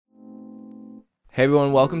Hey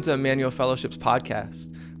everyone, welcome to Emmanuel Fellowship's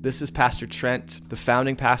podcast. This is Pastor Trent, the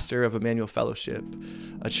founding pastor of Emmanuel Fellowship,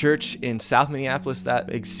 a church in South Minneapolis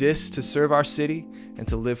that exists to serve our city and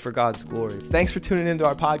to live for God's glory. Thanks for tuning into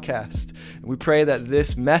our podcast. We pray that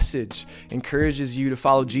this message encourages you to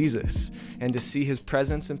follow Jesus and to see his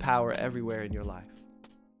presence and power everywhere in your life.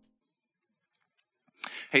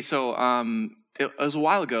 Hey, so it was a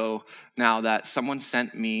while ago now that someone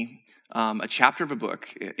sent me a chapter of a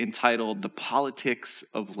book entitled The Politics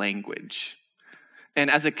of Language.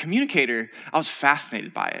 And as a communicator, I was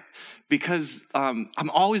fascinated by it because I'm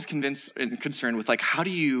always convinced and concerned with how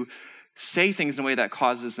do you say things in a way that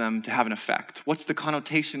causes them to have an effect? What's the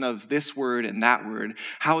connotation of this word and that word?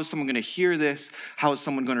 How is someone going to hear this? How is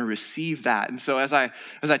someone going to receive that? And so as I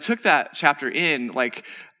took that chapter in,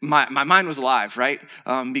 my mind was alive, right?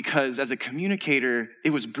 Because as a communicator, it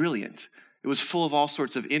was brilliant. It was full of all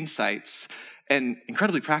sorts of insights and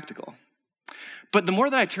incredibly practical. But the more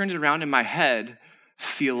that I turned it around in my head,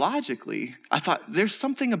 theologically, I thought there's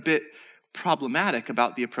something a bit problematic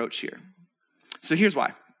about the approach here. So here's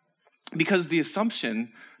why. Because the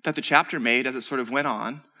assumption that the chapter made as it sort of went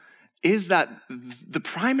on is that the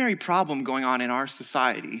primary problem going on in our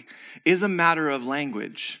society is a matter of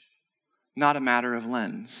language, not a matter of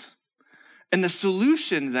lens. And the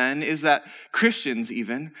solution then is that Christians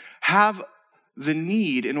even have the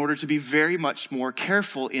need in order to be very much more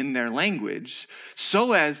careful in their language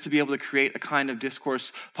so as to be able to create a kind of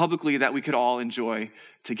discourse publicly that we could all enjoy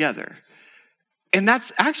together. And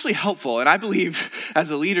that's actually helpful. And I believe as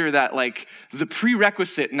a leader that the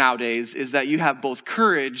prerequisite nowadays is that you have both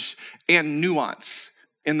courage and nuance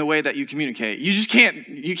in the way that you communicate.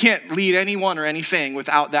 You can't lead anyone or anything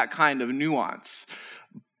without that kind of nuance.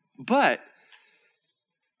 But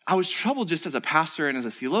I was troubled just as a pastor and as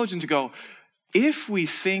a theologian to go, if we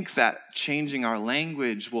think that changing our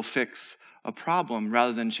language will fix a problem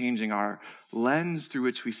rather than changing our lens through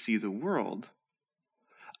which we see the world,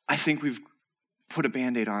 I think we've put a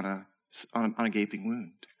Band-Aid on a gaping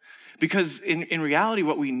wound. Because in reality,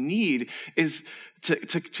 what we need is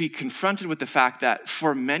to be confronted with the fact that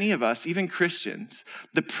for many of us, even Christians,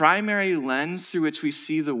 the primary lens through which we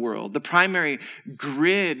see the world, the primary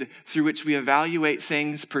grid through which we evaluate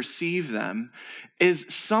things, perceive them, is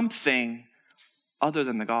something other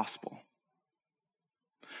than the gospel.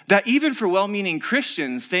 That even for well-meaning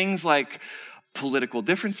Christians, things like political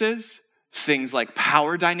differences, things like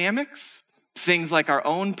power dynamics, things like our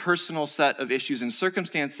own personal set of issues and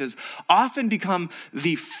circumstances often become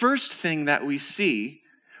the first thing that we see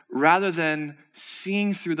rather than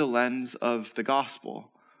seeing through the lens of the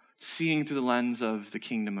gospel, seeing through the lens of the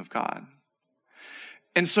kingdom of God.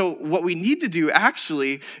 And so what we need to do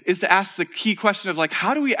actually is to ask the key question of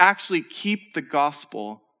how do we actually keep the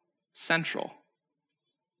gospel central?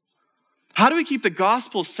 How do we keep the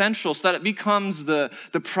gospel central so that it becomes the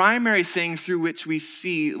primary thing through which we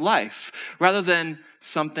see life, rather than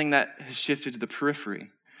something that has shifted to the periphery?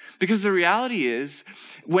 Because the reality is,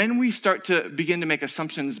 when we start to begin to make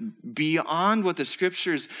assumptions beyond what the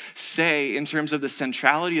scriptures say in terms of the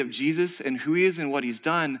centrality of Jesus and who he is and what he's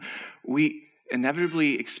done, we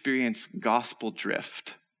inevitably experience gospel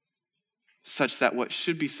drift, such that what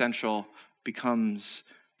should be central becomes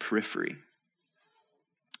periphery.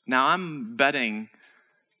 Now, I'm betting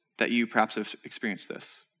that you perhaps have experienced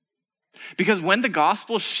this. Because when the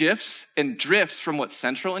gospel shifts and drifts from what's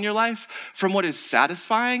central in your life, from what is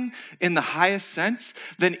satisfying in the highest sense,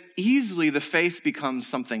 then easily the faith becomes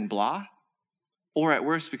something blah, or at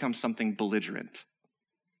worst becomes something belligerent.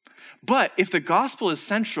 But if the gospel is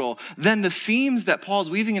central, then the themes that Paul's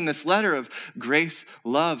weaving in this letter of grace,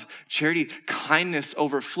 love, charity, kindness,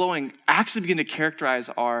 overflowing actually begin to characterize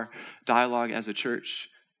our dialogue as a church,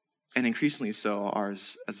 and increasingly so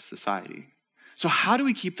ours as a society. So how do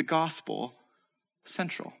we keep the gospel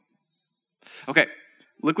central? Okay,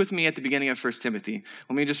 look with me at the beginning of 1 Timothy.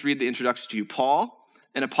 Let me just read the introduction to you. Paul,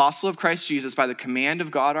 an apostle of Christ Jesus by the command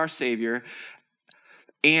of God our Savior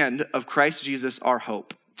and of Christ Jesus our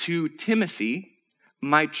hope. To Timothy,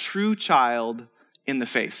 my true child in the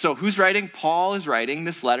faith. So who's writing? Paul is writing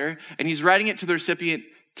this letter, and he's writing it to the recipient,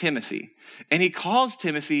 Timothy. And he calls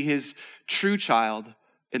Timothy his true child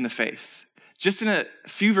in the faith. Just in a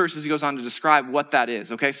few verses, he goes on to describe what that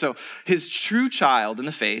is, okay? So his true child in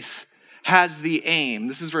the faith has the aim,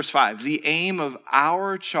 this is verse 5, the aim of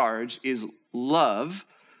our charge is love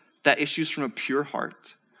that issues from a pure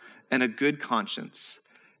heart and a good conscience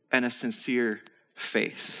and a sincere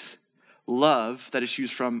faith. Love that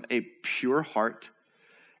issues from a pure heart,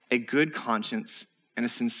 a good conscience, and a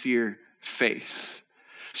sincere faith.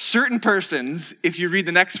 Certain persons, if you read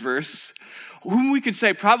the next verse, whom we could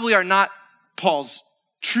say probably are not Paul's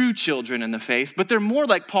true children in the faith, but they're more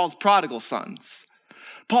like Paul's prodigal sons.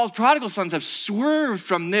 Paul's prodigal sons have swerved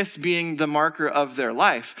from this being the marker of their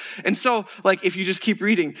life. And so, like, if you just keep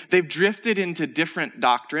reading, they've drifted into different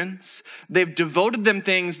doctrines. They've devoted them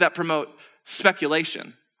things that promote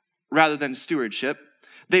speculation rather than stewardship.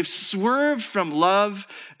 They've swerved from love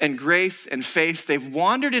and grace and faith. They've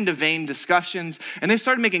wandered into vain discussions, and they've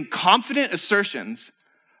started making confident assertions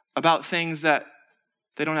about things that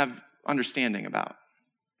they don't have understanding about.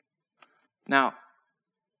 Now,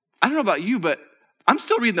 I don't know about you, but I'm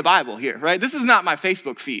still reading the Bible here, right? This is not my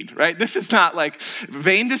Facebook feed, right? This is not like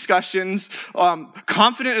vain discussions,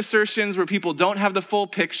 confident assertions where people don't have the full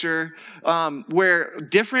picture, where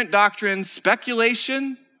different doctrines,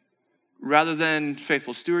 speculation rather than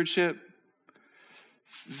faithful stewardship.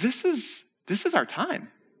 This is our time.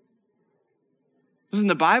 Listen,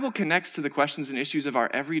 the Bible connects to the questions and issues of our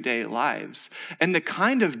everyday lives. And the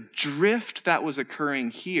kind of drift that was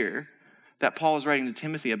occurring here that Paul is writing to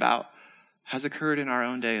Timothy about has occurred in our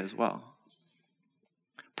own day as well.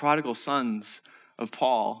 Prodigal sons of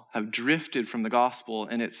Paul have drifted from the gospel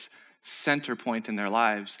and its center point in their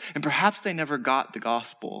lives. And perhaps they never got the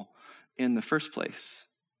gospel in the first place.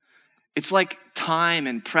 It's like time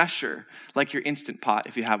and pressure, like your Instant Pot,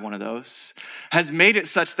 if you have one of those, has made it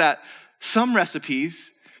such that some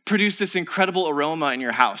recipes produce this incredible aroma in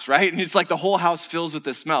your house, right? And it's like the whole house fills with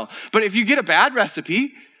this smell. But if you get a bad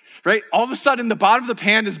recipe, right, all of a sudden the bottom of the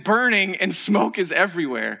pan is burning and smoke is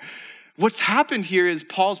everywhere. What's happened here is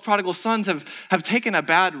Paul's prodigal sons have taken a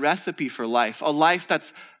bad recipe for life, a life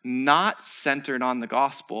that's not centered on the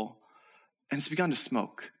gospel, and it's begun to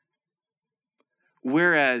smoke.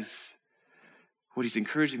 Whereas what he's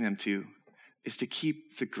encouraging them to is to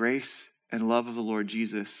keep the grace and love of the Lord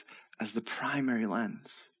Jesus as the primary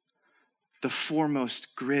lens, the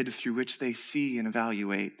foremost grid through which they see and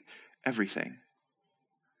evaluate everything.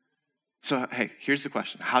 So, hey, here's the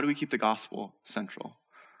question. How do we keep the gospel central?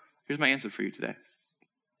 Here's my answer for you today.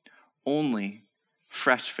 Only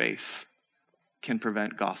fresh faith can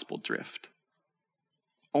prevent gospel drift.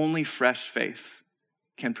 Only fresh faith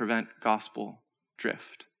can prevent gospel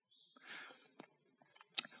drift.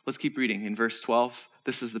 Let's keep reading in verse 12.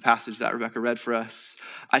 This is the passage that Rebecca read for us.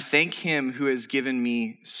 I thank him who has given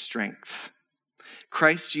me strength,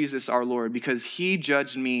 Christ Jesus our Lord, because he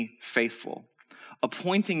judged me faithful,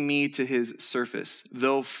 appointing me to his service,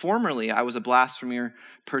 though formerly I was a blasphemer,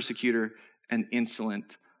 persecutor, and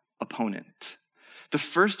insolent opponent. The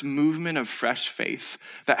first movement of fresh faith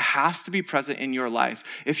that has to be present in your life,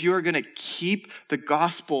 if you are going to keep the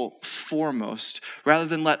gospel foremost, rather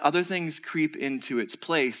than let other things creep into its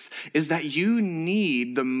place, is that you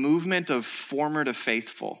need the movement of former to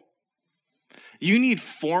faithful. You need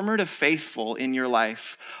former to faithful in your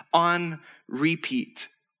life on repeat.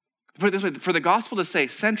 Put it this way, for the gospel to stay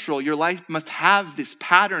central, your life must have this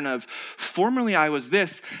pattern of formerly I was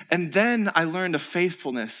this, and then I learned a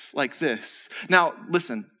faithfulness like this. Now,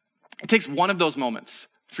 listen, it takes one of those moments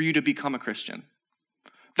for you to become a Christian.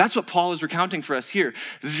 That's what Paul is recounting for us here.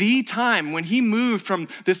 The time when he moved from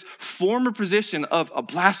this former position of a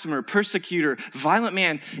blasphemer, persecutor, violent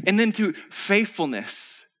man, and then to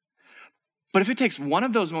faithfulness. But if it takes one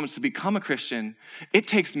of those moments to become a Christian, it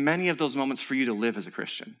takes many of those moments for you to live as a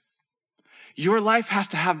Christian. Your life has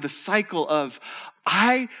to have the cycle of,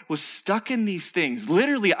 I was stuck in these things.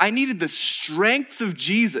 Literally, I needed the strength of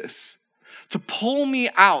Jesus to pull me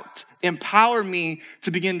out, empower me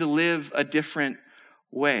to begin to live a different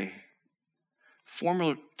way.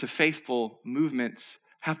 Formal to faithful movements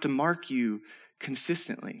have to mark you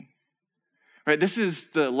consistently. Right? This is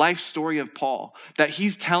the life story of Paul that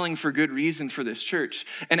he's telling for good reason for this church.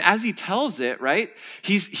 And as he tells it, right,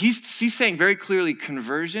 he's saying very clearly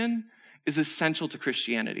conversion is essential to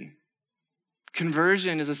Christianity.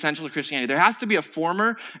 Conversion is essential to Christianity. There has to be a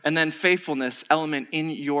former and then faithfulness element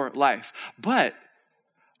in your life. But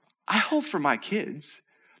I hope for my kids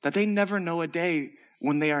that they never know a day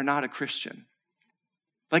when they are not a Christian.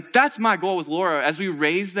 Like, that's my goal with Laura as we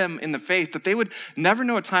raise them in the faith, that they would never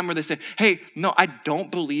know a time where they say, hey, no, I don't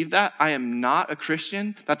believe that. I am not a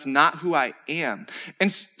Christian. That's not who I am. And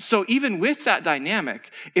so even with that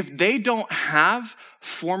dynamic, if they don't have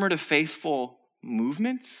former to faithful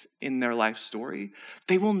movements in their life story,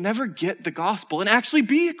 they will never get the gospel and actually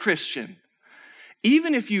be a Christian.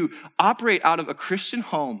 Even if you operate out of a Christian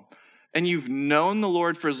home, and you've known the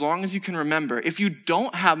Lord for as long as you can remember, if you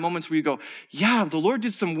don't have moments where you go, yeah, the Lord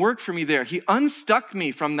did some work for me there. He unstuck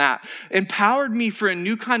me from that, empowered me for a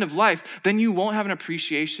new kind of life, then you won't have an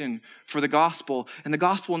appreciation for the gospel, and the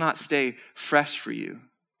gospel will not stay fresh for you.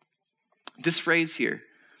 This phrase here,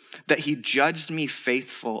 that he judged me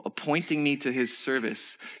faithful, appointing me to his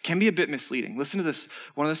service, can be a bit misleading. Listen to this.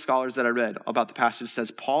 One of the scholars that I read about the passage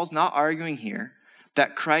says, Paul's not arguing here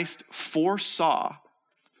that Christ foresaw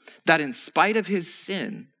that in spite of his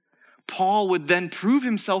sin, Paul would then prove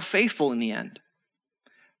himself faithful in the end.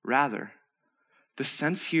 Rather, the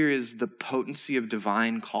sense here is the potency of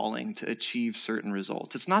divine calling to achieve certain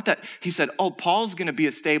results. It's not that he said, oh, Paul's going to be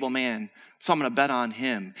a stable man, so I'm going to bet on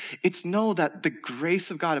him. It's no, that the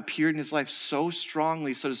grace of God appeared in his life so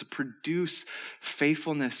strongly so as to produce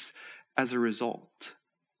faithfulness as a result.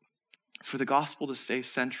 For the gospel to stay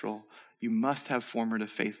central, you must have former to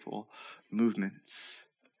faithful movements.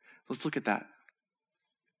 Let's look at that.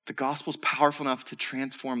 The gospel's powerful enough to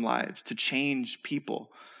transform lives, to change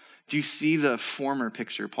people. Do you see the former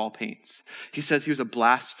picture Paul paints? He says he was a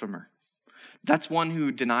blasphemer. That's one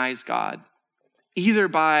who denies God, either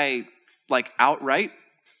by outright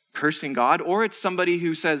cursing God, or it's somebody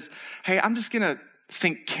who says, hey, I'm just going to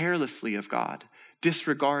think carelessly of God,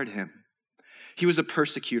 disregard him. He was a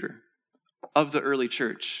persecutor of the early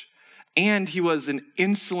church, and he was an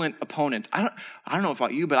insolent opponent. I don't know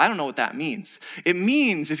about you, but I don't know what that means. It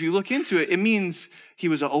means, if you look into it, it means he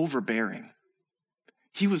was overbearing.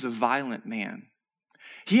 He was a violent man.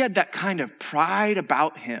 He had that kind of pride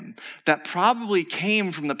about him that probably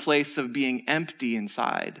came from the place of being empty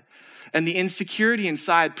inside. And the insecurity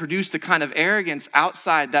inside produced a kind of arrogance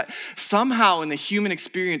outside that somehow in the human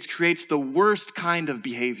experience creates the worst kind of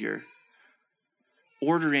behavior,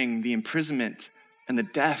 ordering the imprisonment and the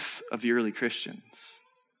death of the early Christians.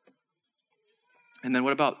 And then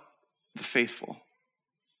what about the faithful?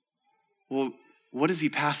 Well, what is he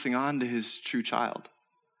passing on to his true child?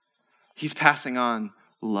 He's passing on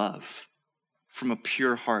love from a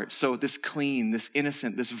pure heart. So this clean, this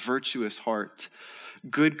innocent, this virtuous heart,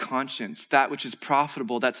 good conscience, that which is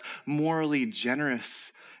profitable, that's morally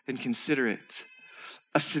generous and considerate,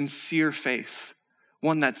 a sincere faith,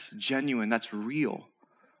 one that's genuine, that's real,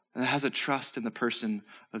 and that has a trust in the person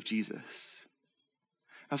of Jesus.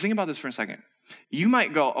 Now think about this for a second. You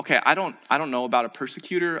might go, okay, I don't know about a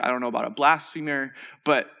persecutor, I don't know about a blasphemer,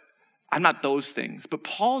 but I'm not those things. But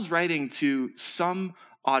Paul's writing to some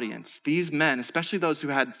audience, these men, especially those who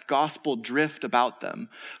had gospel drift about them,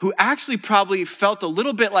 who actually probably felt a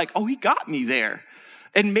little bit like, oh, he got me there.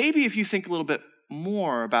 And maybe if you think a little bit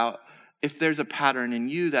more about if there's a pattern in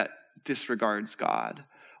you that disregards God,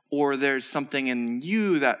 or there's something in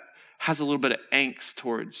you that has a little bit of angst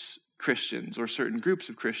towards Christians or certain groups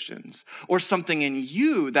of Christians, or something in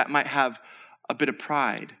you that might have a bit of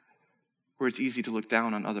pride, where it's easy to look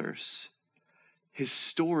down on others. His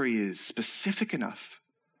story is specific enough,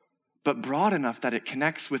 but broad enough that it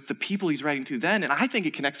connects with the people he's writing to then, and I think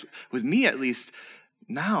it connects with me at least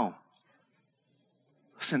now.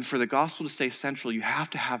 Listen, for the gospel to stay central, you have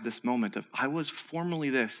to have this moment of, I was formerly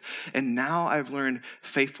this, and now I've learned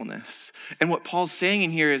faithfulness. And what Paul's saying in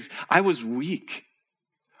here is, I was weak.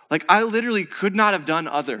 I literally could not have done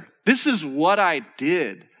other. This is what I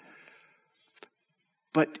did.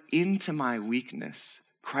 But into my weakness,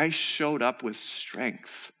 Christ showed up with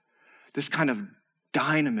strength, this kind of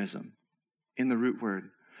dynamism in the root word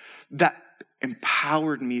that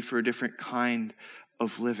empowered me for a different kind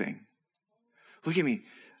of living. Look at me.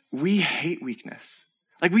 We hate weakness.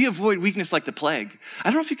 We avoid weakness like the plague. I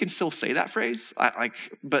don't know if you can still say that phrase,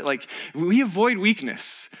 but we avoid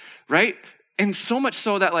weakness, right? And so much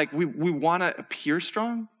so that we want to appear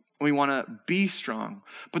strong. We want to be strong.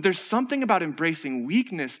 But there's something about embracing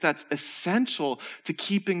weakness that's essential to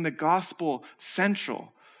keeping the gospel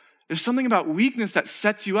central. There's something about weakness that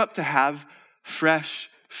sets you up to have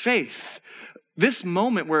fresh faith. This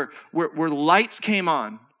moment where lights came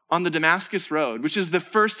on the Damascus Road, which is the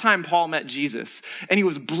first time Paul met Jesus, and he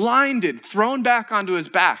was blinded, thrown back onto his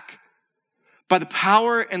back by the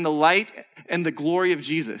power and the light and the glory of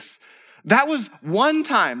Jesus. That was one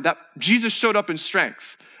time that Jesus showed up in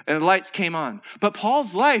strength. And the lights came on. But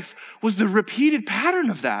Paul's life was the repeated pattern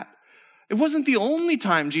of that. It wasn't the only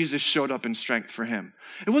time Jesus showed up in strength for him.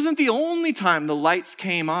 It wasn't the only time the lights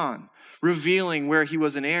came on, revealing where he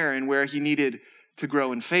was in error and where he needed to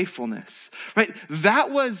grow in faithfulness. Right? That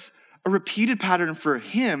was a repeated pattern for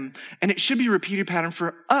him, and it should be a repeated pattern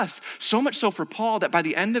for us. So much so for Paul that by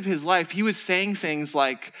the end of his life, he was saying things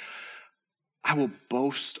like, I will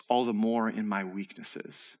boast all the more in my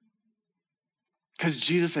weaknesses. Because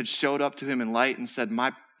Jesus had showed up to him in light and said,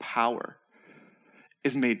 my power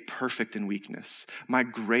is made perfect in weakness. My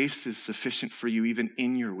grace is sufficient for you even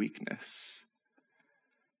in your weakness.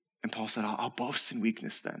 And Paul said, I'll boast in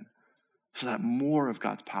weakness then, so that more of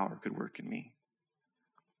God's power could work in me.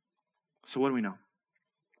 So what do we know?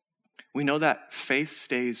 We know that faith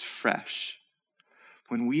stays fresh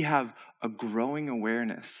when we have a growing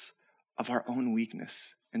awareness of our own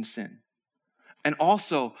weakness and sin. And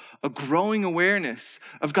also a growing awareness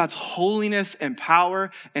of God's holiness and power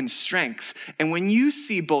and strength. And when you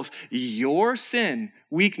see both your sin,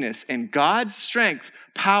 weakness, and God's strength,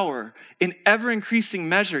 power in ever-increasing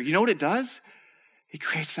measure, you know what it does? It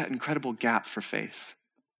creates that incredible gap for faith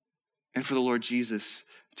and for the Lord Jesus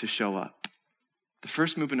to show up. The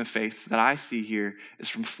first movement of faith that I see here is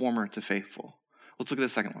from former to faithful. Let's look at the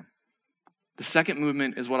second one. The second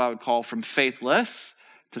movement is what I would call from faithless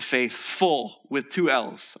to faithful with 2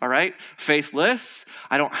 L's, all right? Faithless,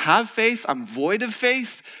 I don't have faith, I'm void of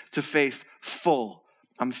faith, to faithful,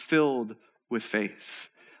 I'm filled with faith.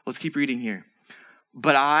 Let's keep reading here.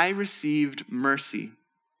 But I received mercy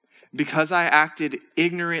because I acted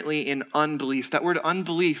ignorantly in unbelief. That word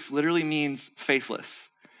unbelief literally means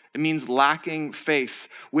faithless. It means lacking faith,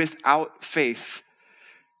 without faith.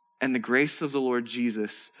 And the grace of the Lord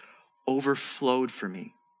Jesus overflowed for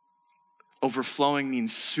me. Overflowing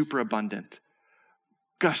means superabundant,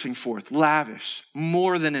 gushing forth, lavish,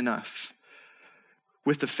 more than enough,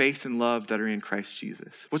 with the faith and love that are in Christ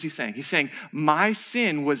Jesus. What's he saying? He's saying, my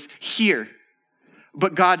sin was here,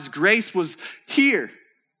 but God's grace was here,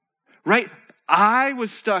 right? I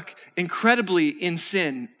was stuck incredibly in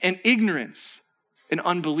sin and ignorance and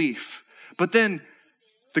unbelief. But then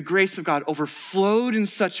the grace of God overflowed in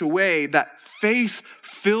such a way that faith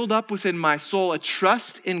filled up within my soul. A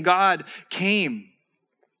trust in God came.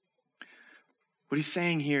 What he's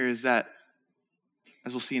saying here is that,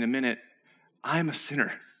 as we'll see in a minute, I'm a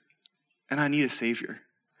sinner and I need a Savior.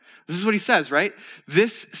 This is what he says, right?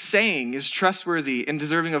 This saying is trustworthy and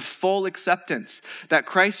deserving of full acceptance, that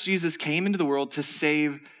Christ Jesus came into the world to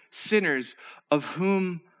save sinners, of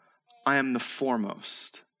whom I am the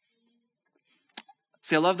foremost.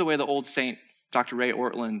 See, I love the way the old saint, Dr. Ray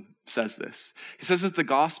Ortlund, says this. He says that the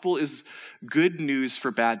gospel is good news for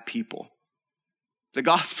bad people. The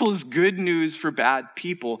gospel is good news for bad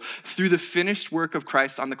people through the finished work of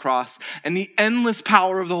Christ on the cross and the endless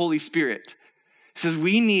power of the Holy Spirit. He says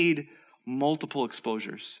we need multiple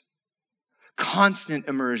exposures, constant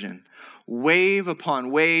immersion, wave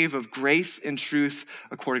upon wave of grace and truth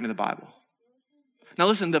according to the Bible. Now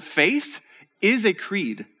listen, the faith is a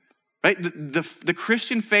creed. Right? The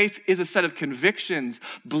Christian faith is a set of convictions,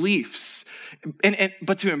 beliefs.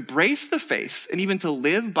 But to embrace the faith and even to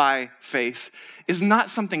live by faith is not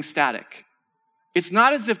something static. It's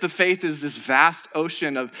not as if the faith is this vast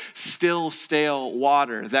ocean of still, stale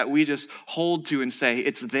water that we just hold to and say,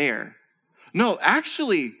 it's there. No,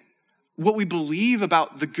 actually, what we believe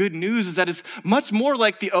about the good news is that it's much more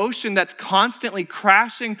like the ocean that's constantly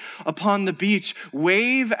crashing upon the beach,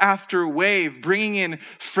 wave after wave, bringing in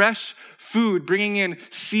fresh food, bringing in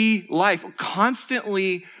sea life,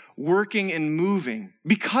 constantly working and moving.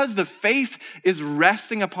 Because the faith is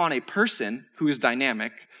resting upon a person who is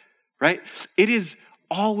dynamic, right? It is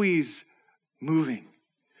always moving.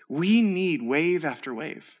 We need wave after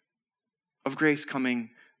wave of grace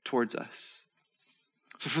coming towards us.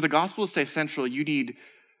 So for the gospel to stay central, you need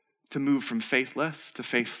to move from faithless to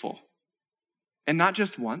faithful. And not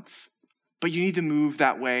just once, but you need to move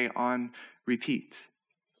that way on repeat.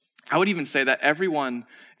 I would even say that everyone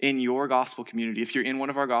in your gospel community, if you're in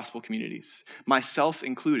one of our gospel communities, myself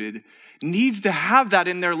included, needs to have that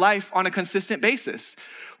in their life on a consistent basis.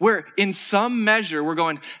 Where in some measure we're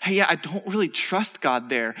going, hey, yeah, I don't really trust God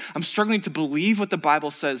there. I'm struggling to believe what the Bible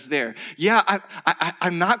says there. Yeah,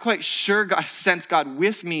 I'm not quite sure God sense God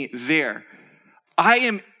with me there. I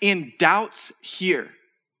am in doubts here.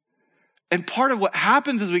 And part of what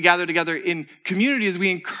happens as we gather together in community is we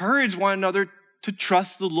encourage one another to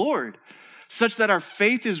trust the Lord, such that our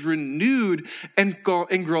faith is renewed and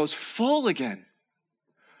grows full again.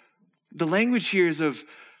 The language here is of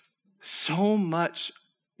so much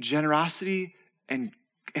generosity and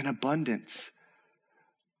abundance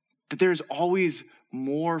that there's always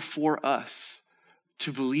more for us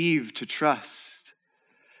to believe, to trust.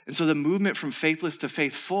 And so the movement from faithless to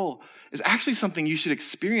faithful is actually something you should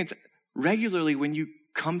experience regularly when you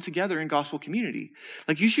come together in gospel community.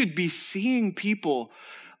 Like you should be seeing people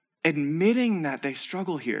admitting that they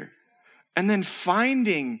struggle here and then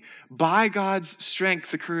finding by God's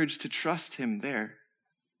strength the courage to trust him there.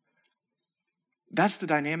 That's the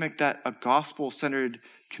dynamic that a gospel-centered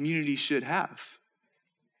community should have.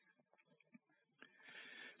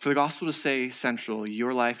 For the gospel to stay central,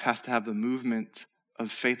 your life has to have the movement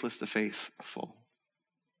of faithless to faithful.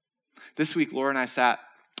 This week, Laura and I sat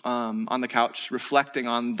on the couch reflecting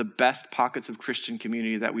on the best pockets of Christian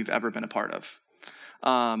community that we've ever been a part of.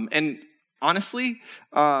 And honestly,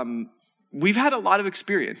 we've had a lot of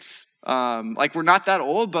experience. We're not that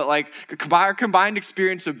old, but our combined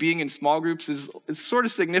experience of being in small groups is sort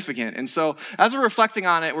of significant. And so as we're reflecting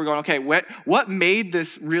on it, we're going, okay, what made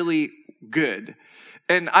this really good?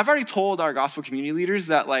 And I've already told our gospel community leaders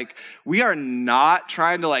that we are not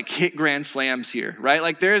trying to hit grand slams here,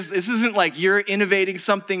 right? This isn't you're innovating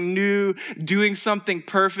something new, doing something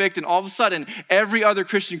perfect, and all of a sudden every other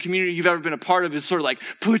Christian community you've ever been a part of is sort of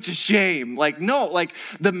put to shame. No,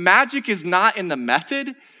 the magic is not in the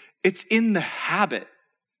method, it's in the habit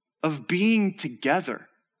of being together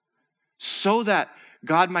so that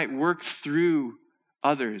God might work through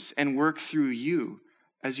others and work through you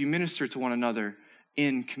as you minister to one another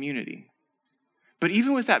in community. But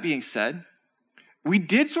even with that being said, we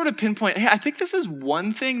did sort of pinpoint, hey, I think this is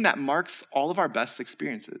one thing that marks all of our best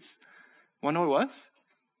experiences. Want to know what it was?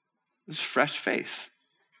 It was fresh faith.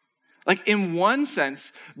 In one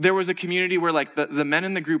sense, there was a community where the men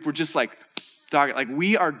in the group were just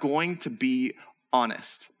we are going to be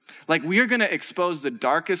honest. We are going to expose the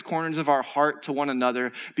darkest corners of our heart to one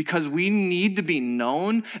another because we need to be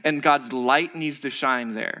known and God's light needs to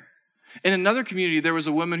shine there. In another community, there was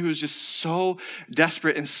a woman who was just so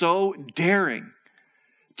desperate and so daring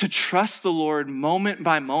to trust the Lord moment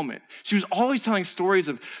by moment. She was always telling stories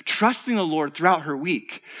of trusting the Lord throughout her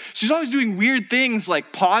week. She was always doing weird things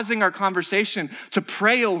like pausing our conversation to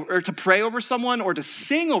pray over someone or to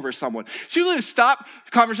sing over someone. She would stop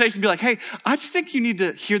the conversation and be like, hey, I just think you need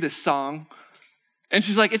to hear this song. And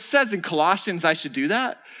she's like, it says in Colossians I should do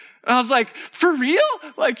that. And I was like, for real?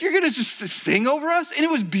 You're going to just sing over us? And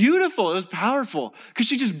it was beautiful. It was powerful because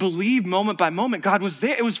she just believed moment by moment God was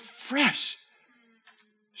there. It was fresh.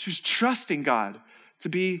 She was trusting God to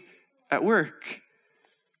be at work.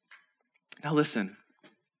 Now listen,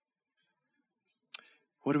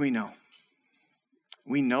 what do we know?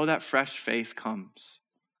 We know that fresh faith comes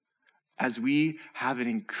as we have an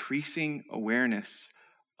increasing awareness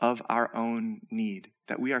of our own need,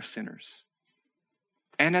 that we are sinners.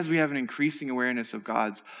 And as we have an increasing awareness of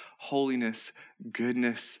God's holiness,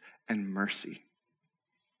 goodness, and mercy.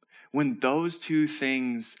 When those two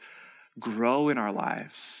things grow in our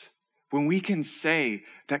lives, when we can say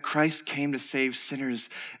that Christ came to save sinners,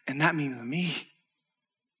 and that means me,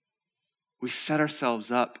 we set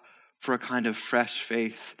ourselves up for a kind of fresh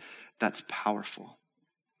faith that's powerful.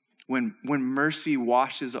 When mercy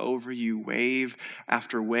washes over you wave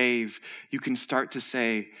after wave, you can start to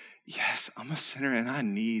say, yes, I'm a sinner and I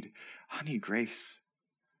need grace.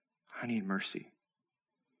 I need mercy.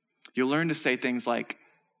 You'll learn to say things like,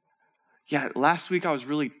 yeah, last week I was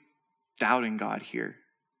really doubting God here.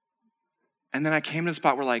 And then I came to a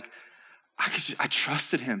spot where I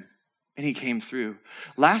trusted him and he came through.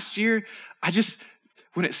 Last year,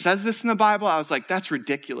 when it says this in the Bible, I was like, that's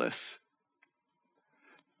ridiculous.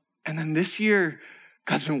 And then this year,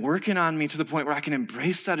 God's been working on me to the point where I can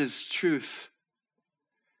embrace that as truth.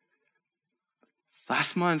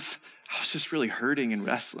 Last month, I was just really hurting and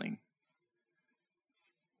wrestling.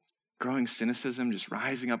 Growing cynicism just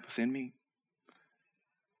rising up within me.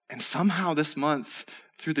 And somehow this month,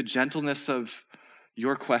 through the gentleness of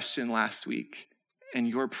your question last week and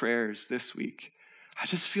your prayers this week, I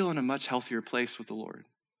just feel in a much healthier place with the Lord.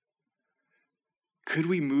 Could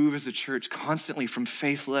we move as a church constantly from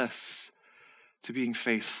faithless to being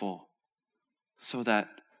faithful so that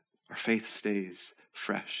our faith stays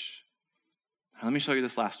fresh? Now, let me show you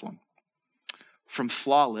this last one. From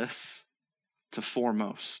flawless to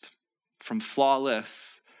foremost. From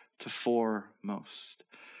flawless to foremost.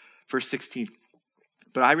 Verse 16.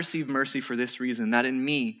 But I received mercy for this reason, that in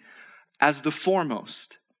me, as the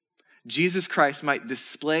foremost, Jesus Christ might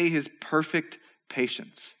display his perfect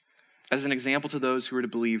patience as an example to those who are to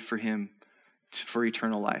believe for him for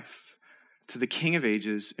eternal life. To the King of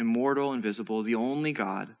ages, immortal, invisible, the only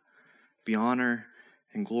God, be honor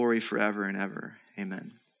and glory forever and ever.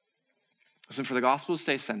 Amen. Listen, for the gospel to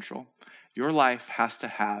stay central, your life has to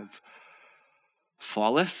have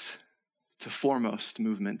flawless to foremost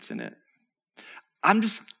movements in it. I'm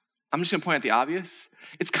just going to point out the obvious.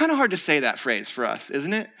 It's kind of hard to say that phrase for us,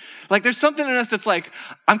 isn't it? There's something in us that's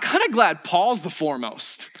I'm kind of glad Paul's the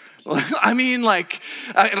foremost. I mean,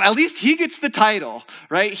 at least he gets the title,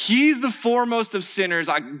 right? He's the foremost of sinners.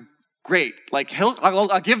 Great.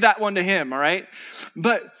 I'll give that one to him, all right?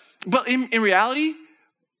 But in reality,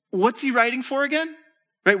 what's he writing for again?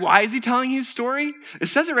 Right? Why is he telling his story? It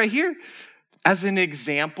says it right here. As an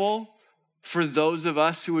example for those of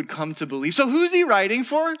us who would come to believe. So who's he writing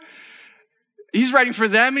for? He's writing for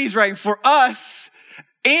them and he's writing for us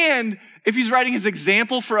And if he's writing his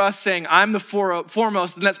example for us saying, I'm the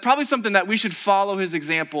foremost, then that's probably something that we should follow his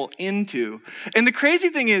example into. And the crazy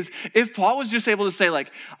thing is, if Paul was just able to say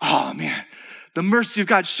like, oh man, the mercy of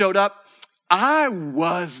God showed up, I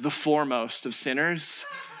was the foremost of sinners.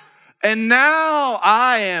 And now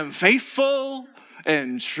I am faithful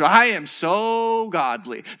and I am so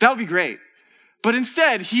godly. That would be great. But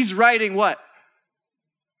instead, he's writing what?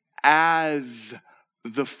 As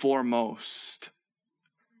the foremost.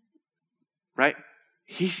 Right?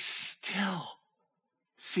 He still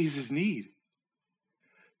sees his need.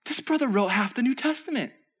 This brother wrote half the New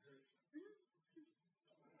Testament.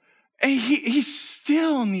 And he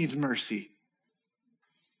still needs mercy.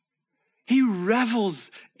 He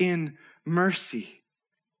revels in mercy.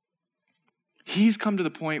 He's come to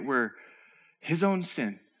the point where his own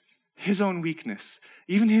sin, his own weakness,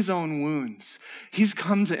 even his own wounds, he's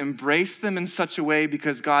come to embrace them in such a way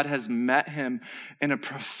because God has met him in a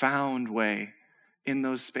profound way in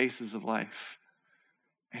those spaces of life.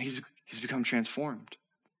 And he's become transformed.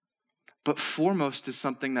 But foremost is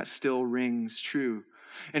something that still rings true.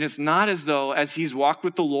 And it's not as though as he's walked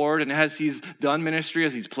with the Lord and as he's done ministry,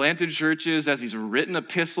 as he's planted churches, as he's written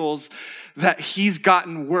epistles, that he's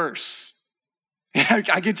gotten worse.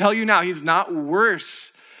 I can tell you now, he's not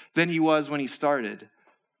worse than he was when he started.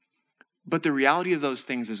 But the reality of those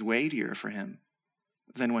things is weightier for him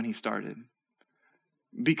than when he started.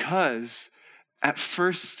 Because at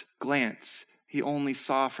first glance, he only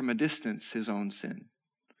saw from a distance his own sin.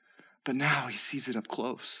 But now he sees it up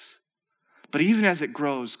close. But even as it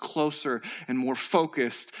grows closer and more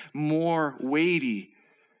focused, more weighty,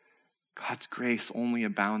 God's grace only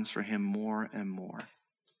abounds for him more and more.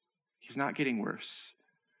 He's not getting worse,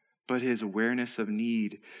 but his awareness of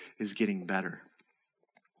need is getting better.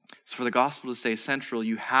 So for the gospel to stay central,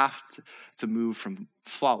 you have to move from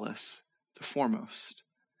flawless to foremost.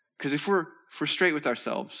 Because if we're straight with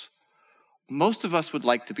ourselves, most of us would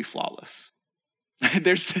like to be flawless.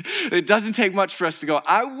 It doesn't take much for us to go,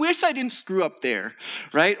 I wish I didn't screw up there,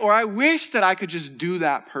 right? Or I wish that I could just do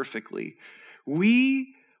that perfectly.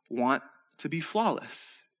 We want to be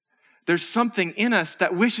flawless. There's something in us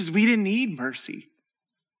that wishes we didn't need mercy.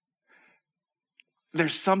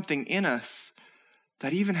 There's something in us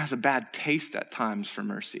that even has a bad taste at times for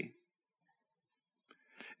mercy.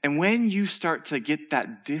 And when you start to get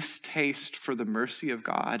that distaste for the mercy of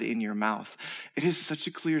God in your mouth, it is such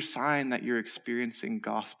a clear sign that you're experiencing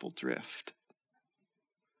gospel drift.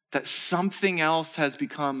 That something else has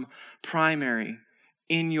become primary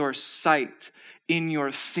in your sight, in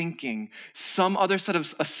your thinking, some other set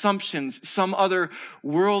of assumptions, some other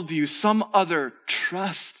worldview, some other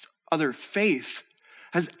trust, other faith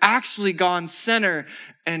has actually gone center,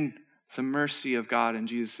 and the mercy of God and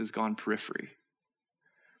Jesus has gone periphery.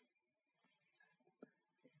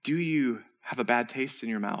 Do you have a bad taste in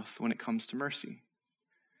your mouth when it comes to mercy?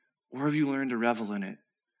 Or have you learned to revel in it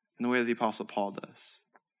in the way that the Apostle Paul does?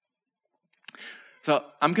 So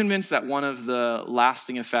I'm convinced that one of the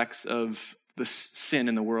lasting effects of the sin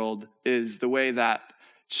in the world is the way that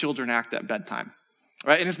children act at bedtime.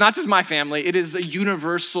 Right? And it's not just my family, it is a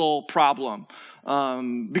universal problem.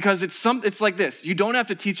 Because it's like this. You don't have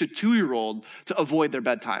to teach a 2-year-old to avoid their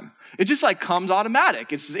bedtime. It just like comes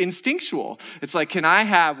automatic. It's instinctual. It's like, can I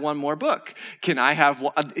have one more book? Can I have,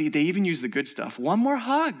 they even use the good stuff. One more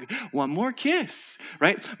hug, one more kiss,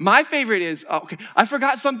 right? My favorite is, okay, I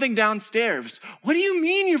forgot something downstairs. What do you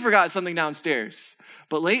mean you forgot something downstairs?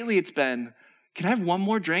 But lately it's been, can I have one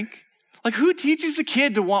more drink? Like, who teaches a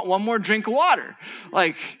kid to want one more drink of water?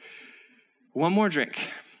 Like, one more drink.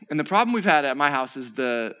 And the problem we've had at my house is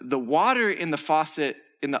the water in the faucet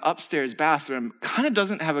in the upstairs bathroom kind of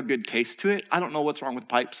doesn't have a good taste to it. I don't know what's wrong with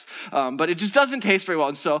pipes, but it just doesn't taste very well.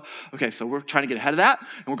 And so we're trying to get ahead of that.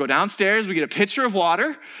 And we'll go downstairs, we get a pitcher of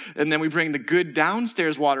water, and then we bring the good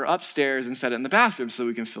downstairs water upstairs and set it in the bathroom so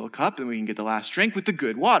we can fill a cup and we can get the last drink with the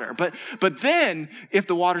good water. But then if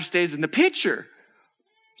the water stays in the pitcher,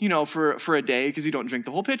 for a day, because you don't drink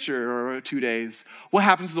the whole pitcher, or 2 days, what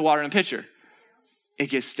happens to the water in the pitcher? It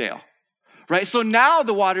gets stale, right? So now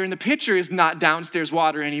the water in the pitcher is not downstairs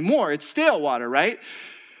water anymore. It's stale water, right?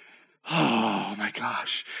 Oh my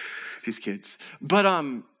gosh, these kids. But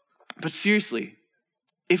seriously,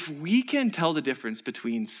 if we can tell the difference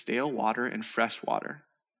between stale water and fresh water,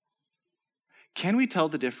 can we tell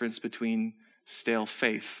the difference between stale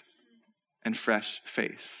faith and fresh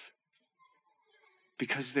faith?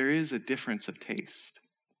 Because there is a difference of taste.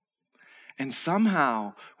 And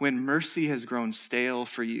somehow, when mercy has grown stale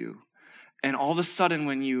for you, and all of a sudden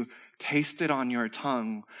when you taste it on your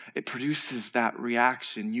tongue, it produces that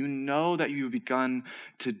reaction. You know that you've begun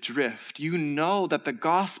to drift. You know that the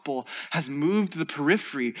gospel has moved to the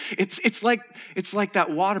periphery. It's like that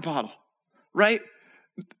water bottle, right?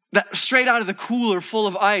 That straight out of the cooler full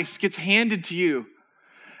of ice gets handed to you.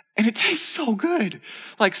 And it tastes so good,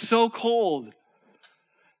 like so cold.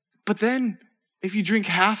 But then if you drink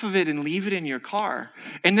half of it and leave it in your car,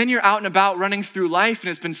 and then you're out and about running through life and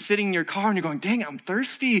it's been sitting in your car and you're going, dang, I'm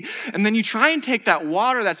thirsty. And then you try and take that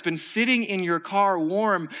water that's been sitting in your car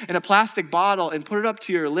warm in a plastic bottle and put it up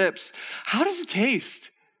to your lips. How does it taste?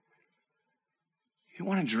 You don't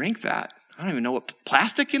want to drink that. I don't even know what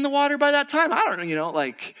plastic in the water by that time. I don't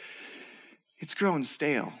know, it's grown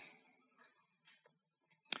stale.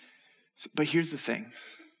 But here's the thing.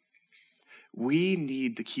 We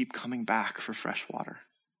need to keep coming back for fresh water,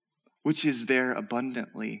 which is there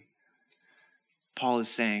abundantly. Paul is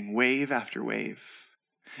saying, wave after wave.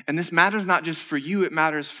 And this matters not just for you, it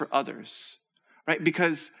matters for others, right?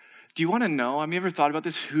 Because do you want to know, have you ever thought about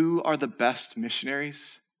this? Who are the best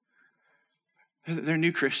missionaries? They're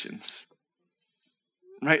new Christians,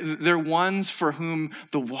 right? They're ones for whom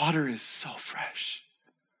the water is so fresh.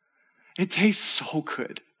 It tastes so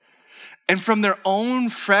good. And from their own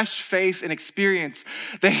fresh faith and experience,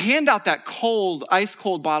 they hand out that cold, ice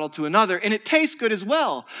cold bottle to another, and it tastes good as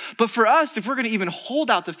well. But for us, if we're going to even hold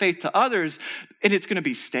out the faith to others, and it's going to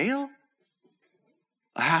be stale,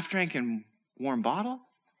 a half-drinking warm bottle,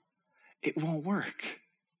 it won't work.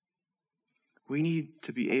 We need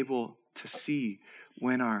to be able to see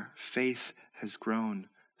when our faith has grown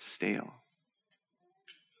stale.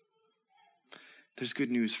 There's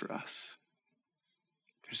good news for us.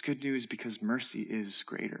 There's good news because mercy is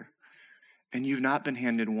greater. And you've not been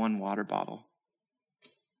handed one water bottle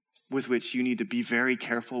with which you need to be very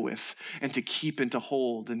careful with and to keep and to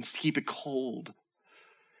hold and to keep it cold.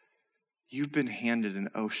 You've been handed an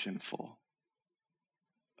ocean full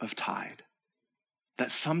of tide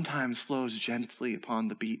that sometimes flows gently upon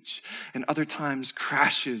the beach and other times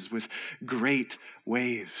crashes with great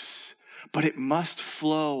waves. But it must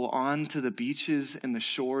flow onto the beaches and the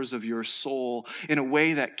shores of your soul in a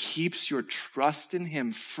way that keeps your trust in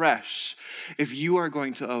him fresh if you are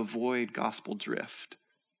going to avoid gospel drift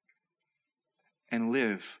and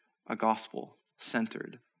live a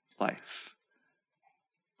gospel-centered life.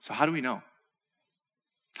 So how do we know?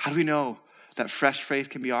 How do we know that fresh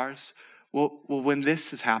faith can be ours? Well, when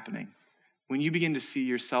this is happening, when you begin to see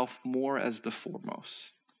yourself more as the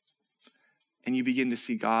foremost, and you begin to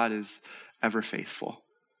see God as ever faithful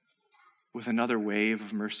with another wave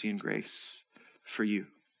of mercy and grace for you.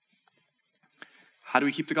 How do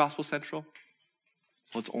we keep the gospel central?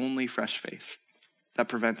 Well, it's only fresh faith that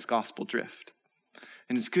prevents gospel drift.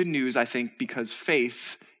 And it's good news, I think, because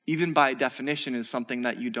faith, even by definition, is something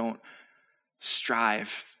that you don't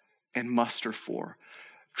strive and muster for.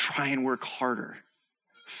 Try and work harder.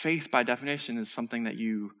 Faith, by definition, is something that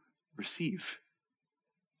you receive.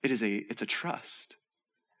 It's a trust.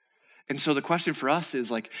 And so the question for us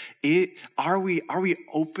is are we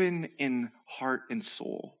open in heart and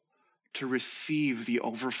soul to receive the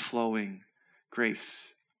overflowing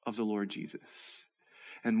grace of the Lord Jesus?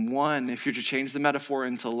 And one, if you're to change the metaphor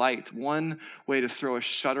into light, one way to throw a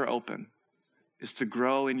shutter open is to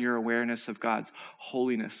grow in your awareness of God's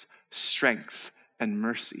holiness, strength, and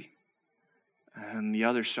mercy. And the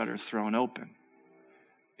other shutter thrown open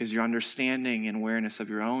is your understanding and awareness of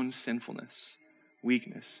your own sinfulness,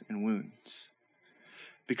 weakness, and wounds.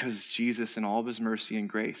 Because Jesus, in all of his mercy and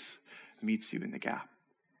grace, meets you in the gap.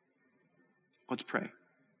 Let's pray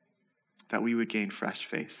that we would gain fresh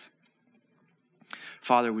faith.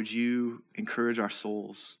 Father, would you encourage our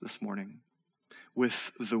souls this morning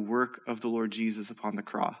with the work of the Lord Jesus upon the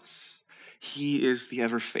cross? He is the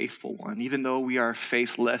ever faithful one, even though we are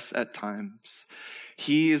faithless at times.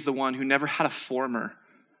 He is the one who never had a former,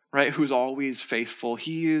 right? Who's always faithful.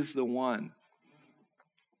 He is the one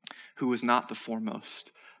who was not the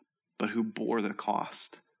foremost, but who bore the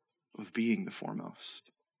cost of being the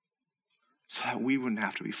foremost so that we wouldn't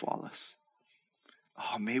have to be flawless.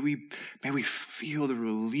 Oh, may we feel the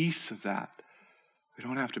release of that. We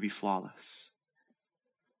don't have to be flawless.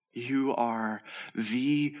 You are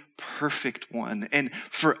the perfect one. And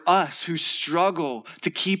for us who struggle to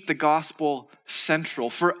keep the gospel central,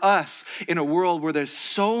 for us in a world where there's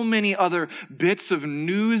so many other bits of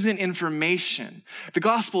news and information, the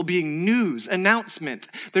gospel being news, announcement,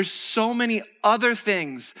 there's so many other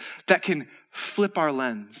things that can flip our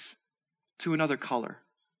lens to another color,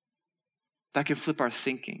 that can flip our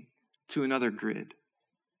thinking to another grid.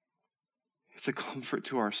 It's a comfort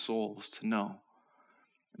to our souls to know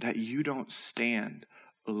that you don't stand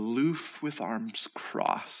aloof with arms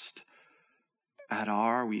crossed at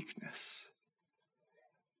our weakness.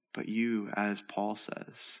 But you, as Paul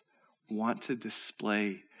says, want to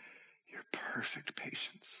display your perfect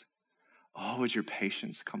patience. Oh, would your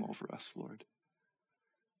patience come over us, Lord?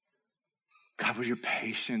 God, would your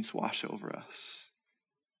patience wash over us?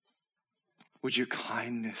 Would your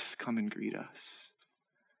kindness come and greet us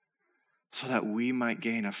so that we might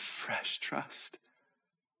gain a fresh trust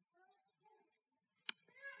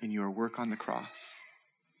in your work on the cross?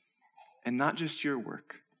 And not just your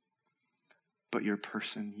work, but your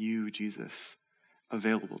person, you, Jesus,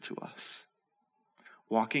 available to us,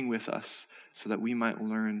 walking with us so that we might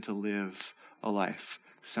learn to live a life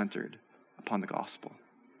centered upon the gospel.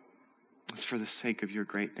 It's for the sake of your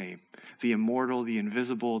great name, the immortal, the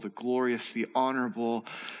invisible, the glorious, the honorable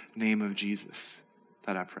name of Jesus,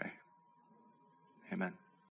 that I pray. Amen.